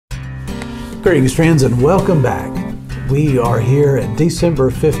Greetings, friends, and welcome back. We are here at December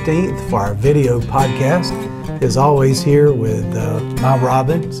 15th for our video podcast. As always, here with my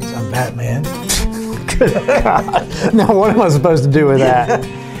Robin. I'm Batman. Good God. Now, what am I supposed to do with that?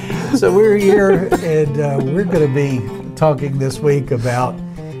 So we're here, and we're going to be talking this week about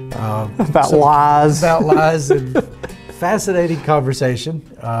lies. About lies and fascinating conversation,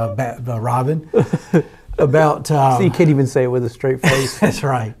 Robin. About so you can't even say it with a straight face. That's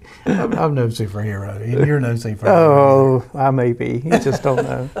right. I'm no superhero. You're no superhero. Oh, I may be. You just don't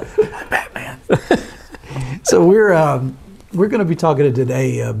know. Batman. So we're going to be talking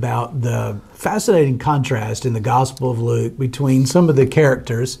today about the fascinating contrast in the Gospel of Luke between some of the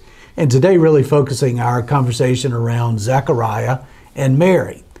characters, and today really focusing our conversation around Zechariah and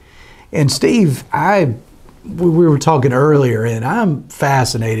Mary. And Steve, we were talking earlier, and I'm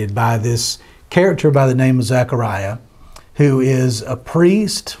fascinated by this character by the name of Zechariah, who is a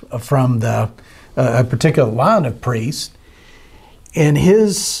priest from a particular line of priests, and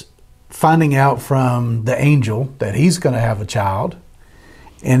his finding out from the angel that he's going to have a child,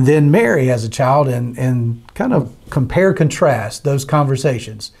 and then Mary has a child, and kind of contrast those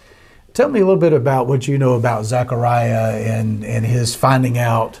conversations. Tell me a little bit about what you know about Zechariah and his finding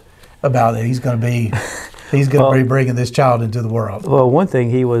out about that he's going to be bringing this child into the world. Well, one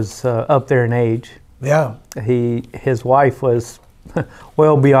thing, he was up there in age. Yeah. His wife was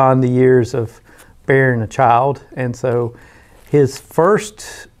well beyond the years of bearing a child, and so his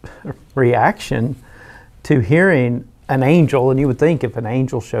first reaction to hearing an angel, and you would think if an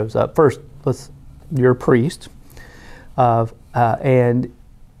angel shows up, first, you're a priest, and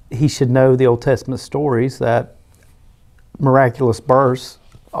he should know the Old Testament stories that miraculous births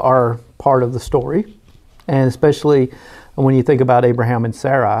are part of the story. And especially when you think about Abraham and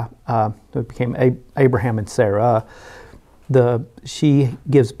Sarah, it became Abraham and Sarah, she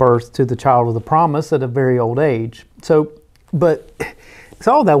gives birth to the child of the promise at a very old age. So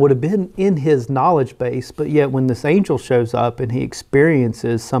all that would have been in his knowledge base, but yet when this angel shows up and he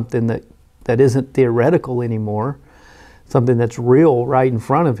experiences something that isn't theoretical anymore, something that's real right in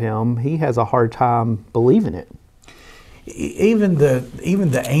front of him, he has a hard time believing it. Even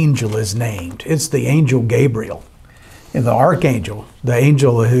the angel is named. It's the angel Gabriel, and the archangel, the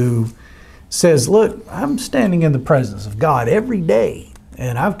angel who says, "Look, I'm standing in the presence of God every day,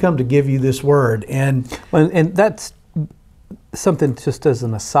 and I've come to give you this word." And that's something, just as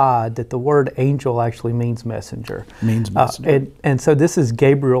an aside, that the word angel actually means messenger. And so this is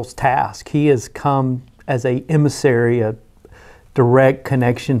Gabriel's task. He has come as an emissary, a direct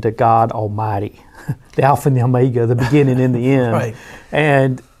connection to God Almighty, the Alpha and the Omega, the beginning and the end. Right.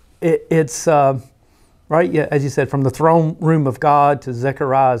 And it's right, yeah, as you said, from the throne room of God to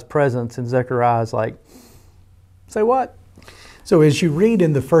Zechariah's presence, and Zechariah's like, say what? So as you read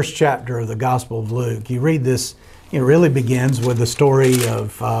in the first chapter of the Gospel of Luke, you read this, it really begins with the story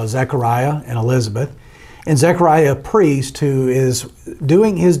of Zechariah and Elizabeth, and Zechariah, a priest who is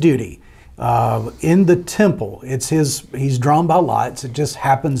doing his duty in the temple. He's drawn by lots. It just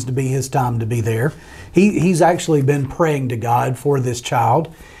happens to be his time to be there. He's actually been praying to God for this child.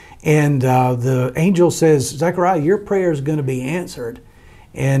 And the angel says, "Zechariah, your prayer is going to be answered."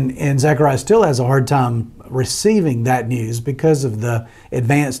 And Zechariah still has a hard time receiving that news because of the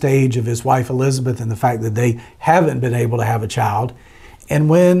advanced age of his wife Elizabeth and the fact that they haven't been able to have a child. And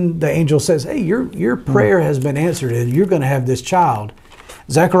when the angel says, "Hey, your prayer has been answered and you're going to have this child,"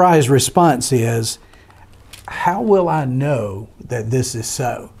 Zechariah's response is, "How will I know that this is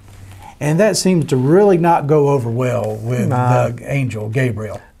so?" And that seems to really not go over well with the angel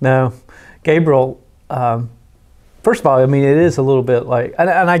Gabriel. No, Gabriel, first of all, I mean, it is a little bit like, and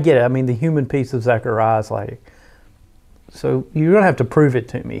I get it, I mean, the human piece of Zechariah is like, so you're going to have to prove it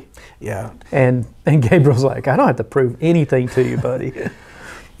to me. Yeah. And Gabriel's like, I don't have to prove anything to you, buddy.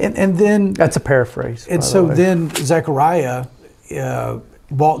 and then... That's a paraphrase. And so then Zechariah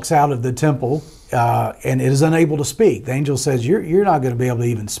walks out of the temple and is unable to speak. The angel says, you're not going to be able to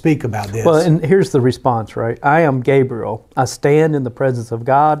even speak about this. Well, and here's the response, right? "I am Gabriel. I stand in the presence of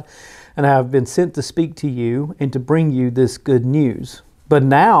God, and I have been sent to speak to you and to bring you this good news. But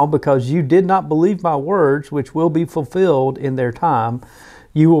now, because you did not believe my words, which will be fulfilled in their time,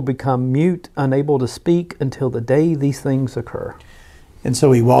 you will become mute, unable to speak until the day these things occur." And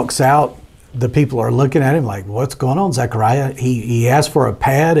so he walks out. The people are looking at him like, "What's going on, Zechariah?" He asks for a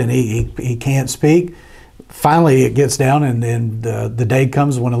pad and he can't speak. Finally, it gets down, and then the day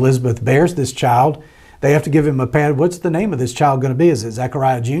comes when Elizabeth bears this child. They have to give him a pad. What's the name of this child going to be? Is it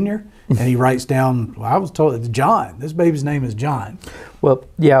Zechariah Jr.? And he writes down, well, I was told it's John. This baby's name is John. Well,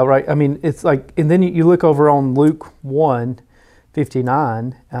 yeah, right. I mean, it's like, and then you look over on Luke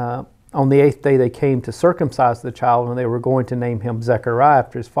 1:59, On the 8th day they came to circumcise the child, and they were going to name him Zechariah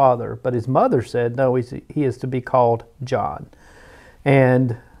after his father. But his mother said, no, he is to be called John.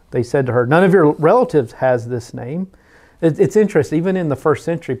 And they said to her, none of your relatives has this name. It's interesting. Even in the first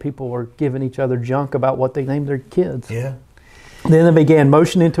century, people were giving each other junk about what they named their kids. Yeah. Then they began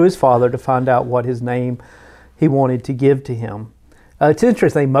motioning to his father to find out what his name he wanted to give to him. It's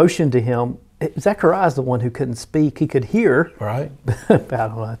interesting. They motioned to him. Zechariah's the one who couldn't speak. He could hear. Right. I don't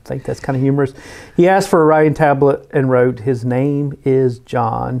know. I think that's kind of humorous. He asked for a writing tablet and wrote, his name is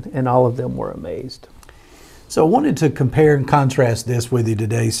John, and all of them were amazed. So I wanted to compare and contrast this with you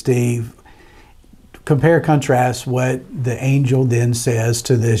today, Steve. Compare, contrast what the angel then says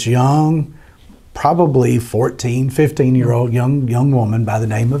to this young, probably 14, 15-year-old young woman by the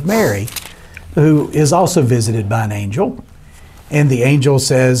name of Mary, who is also visited by an angel. And the angel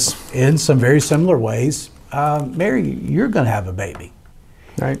says, in some very similar ways, Mary, you're going to have a baby.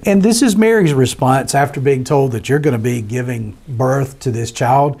 Right. And this is Mary's response after being told that you're going to be giving birth to this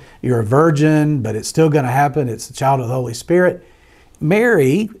child. You're a virgin, but it's still going to happen. It's the child of the Holy Spirit.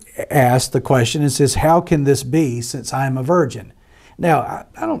 Mary asked the question and says, how can this be since I am a virgin? Now,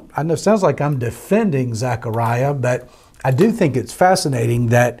 I know it sounds like I'm defending Zechariah, but I do think it's fascinating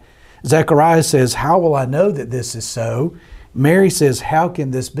that Zechariah says, how will I know that this is so? Mary says, how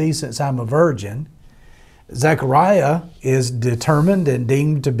can this be since I'm a virgin? Zechariah is determined and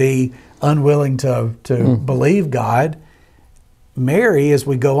deemed to be unwilling to believe God. Mary, as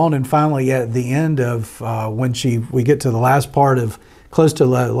we go on and finally at the end of when we get to the last part of, close to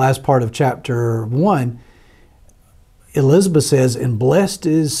the last part of chapter 1, Elizabeth says, and blessed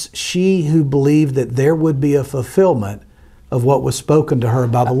is she who believed that there would be a fulfillment of what was spoken to her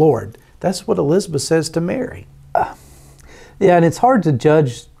by the Lord. That's what Elizabeth says to Mary. Yeah, and it's hard to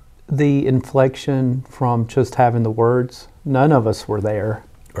judge the inflection from just having the words. None of us were there.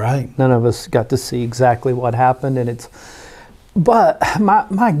 Right. None of us got to see exactly what happened, and but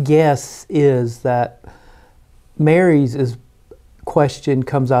my guess is that Mary's question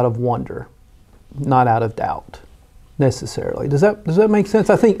comes out of wonder, not out of doubt, necessarily. Does that make sense?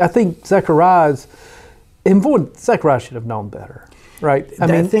 I think Zechariah should have known better, right?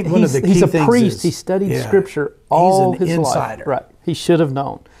 I think one of the key he's a things priest. is, he studied yeah, Scripture all he's an his insider. life. Right. He should have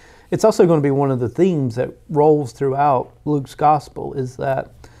known. It's also going to be one of the themes that rolls throughout Luke's gospel is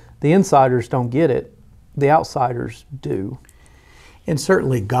that the insiders don't get it, the outsiders do. And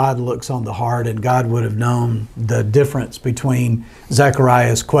certainly God looks on the heart, and God would have known the difference between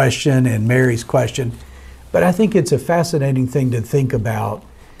Zechariah's question and Mary's question. But I think it's a fascinating thing to think about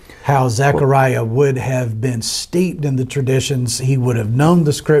how Zechariah would have been steeped in the traditions. He would have known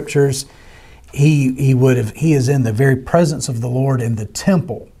the Scriptures. He is in the very presence of the Lord in the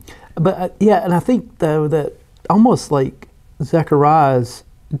temple. But yeah, and I think though that almost like Zechariah's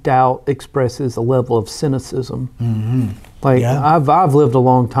doubt expresses a level of cynicism. Mm-hmm. Like Yeah. I've lived a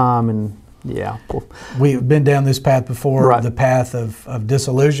long time, and yeah, We've been down this path before, Right. the path of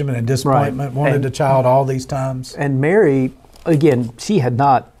disillusionment and disappointment, Right. wanted And- a child all these times. And Mary, again, she had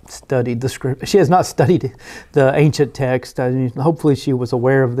not studied the script. She has not studied the ancient text. I mean, hopefully she was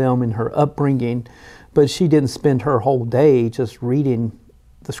aware of them in her upbringing, but she didn't spend her whole day just reading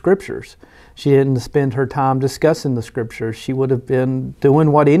the scriptures. She didn't spend her time discussing the scriptures. She would have been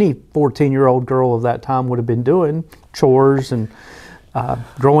doing what any 14-year-old girl of that time would have been doing, chores and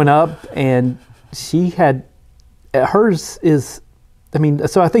growing up. And she had, hers is, I mean,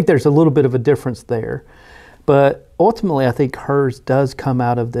 so I think there's a little bit of a difference there. But ultimately, I think hers does come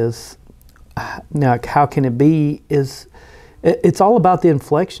out of this. Now, how can it be? It's all about the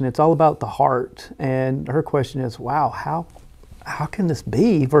inflection. It's all about the heart. And her question is, wow, how can this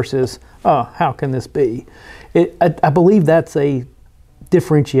be? Versus, oh, how can this be? I believe that's a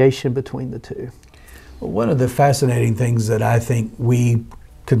differentiation between the two. One of the fascinating things that I think we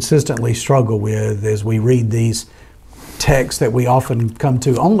consistently struggle with as we read these texts that we often come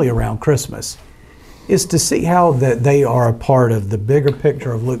to only around Christmas is to see how that they are a part of the bigger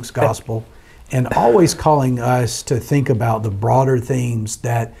picture of Luke's gospel, and always calling us to think about the broader themes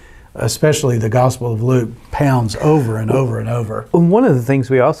that especially the Gospel of Luke pounds over and over and over. And one of the things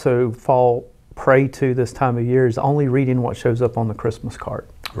we also fall prey to this time of year is only reading what shows up on the Christmas card.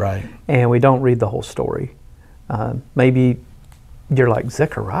 Right. And we don't read the whole story. Maybe you're like,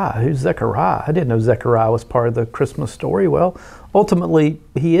 Zechariah? Who's Zechariah? I didn't know Zechariah was part of the Christmas story. Well, ultimately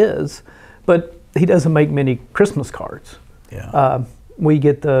he is, but he doesn't make many Christmas cards. Yeah. We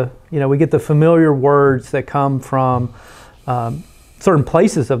get the familiar words that come from certain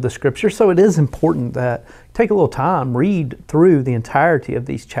places of the Scripture. So it is important that take a little time, read through the entirety of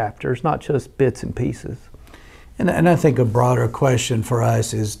these chapters, not just bits and pieces. And I think a broader question for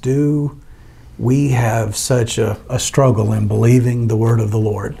us is, do we have such a struggle in believing the word of the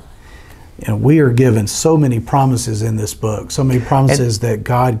Lord? You know, we are given so many promises in this book, so many promises that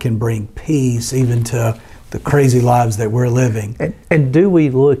God can bring peace even to the crazy lives that we're living. And do we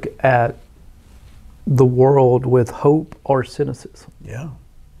look at the world with hope or cynicism? Yeah.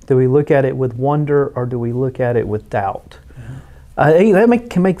 Do we look at it with wonder, or do we look at it with doubt? That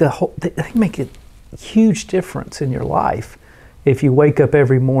can make make a huge difference in your life if you wake up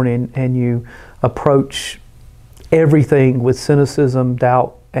every morning and you approach everything with cynicism,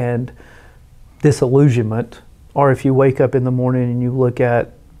 doubt, and disillusionment, or if you wake up in the morning and you look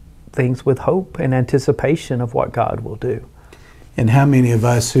at things with hope and anticipation of what God will do. And how many of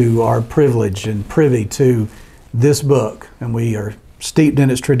us who are privileged and privy to this book, and we are steeped in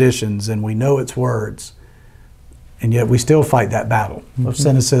its traditions and we know its words, and yet we still fight that battle of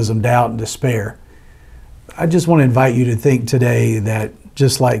cynicism, doubt, and despair. I just want to invite you to think today that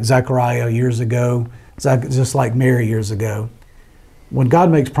just like Zechariah years ago, just like Mary years ago, when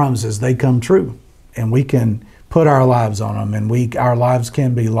God makes promises, they come true, and we can put our lives on them, and our lives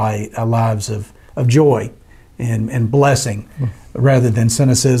can be lives of joy and blessing rather than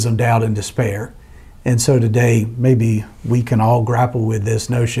cynicism, doubt, and despair. And so today, maybe we can all grapple with this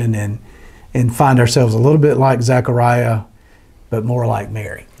notion and find ourselves a little bit like Zechariah, but more like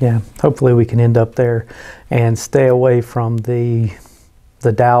Mary. Yeah, hopefully we can end up there and stay away from the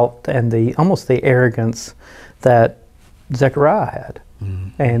doubt and almost the arrogance that Zechariah had,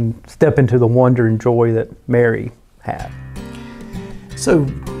 and step into the wonder and joy that Mary had. So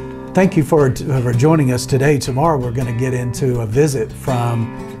thank you for joining us today. Tomorrow we're going to get into a visit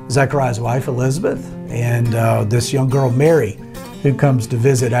from Zechariah's wife Elizabeth and this young girl Mary, who comes to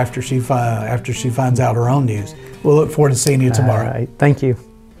visit after she finds out her own news. We'll look forward to seeing you tomorrow. All right. Thank you.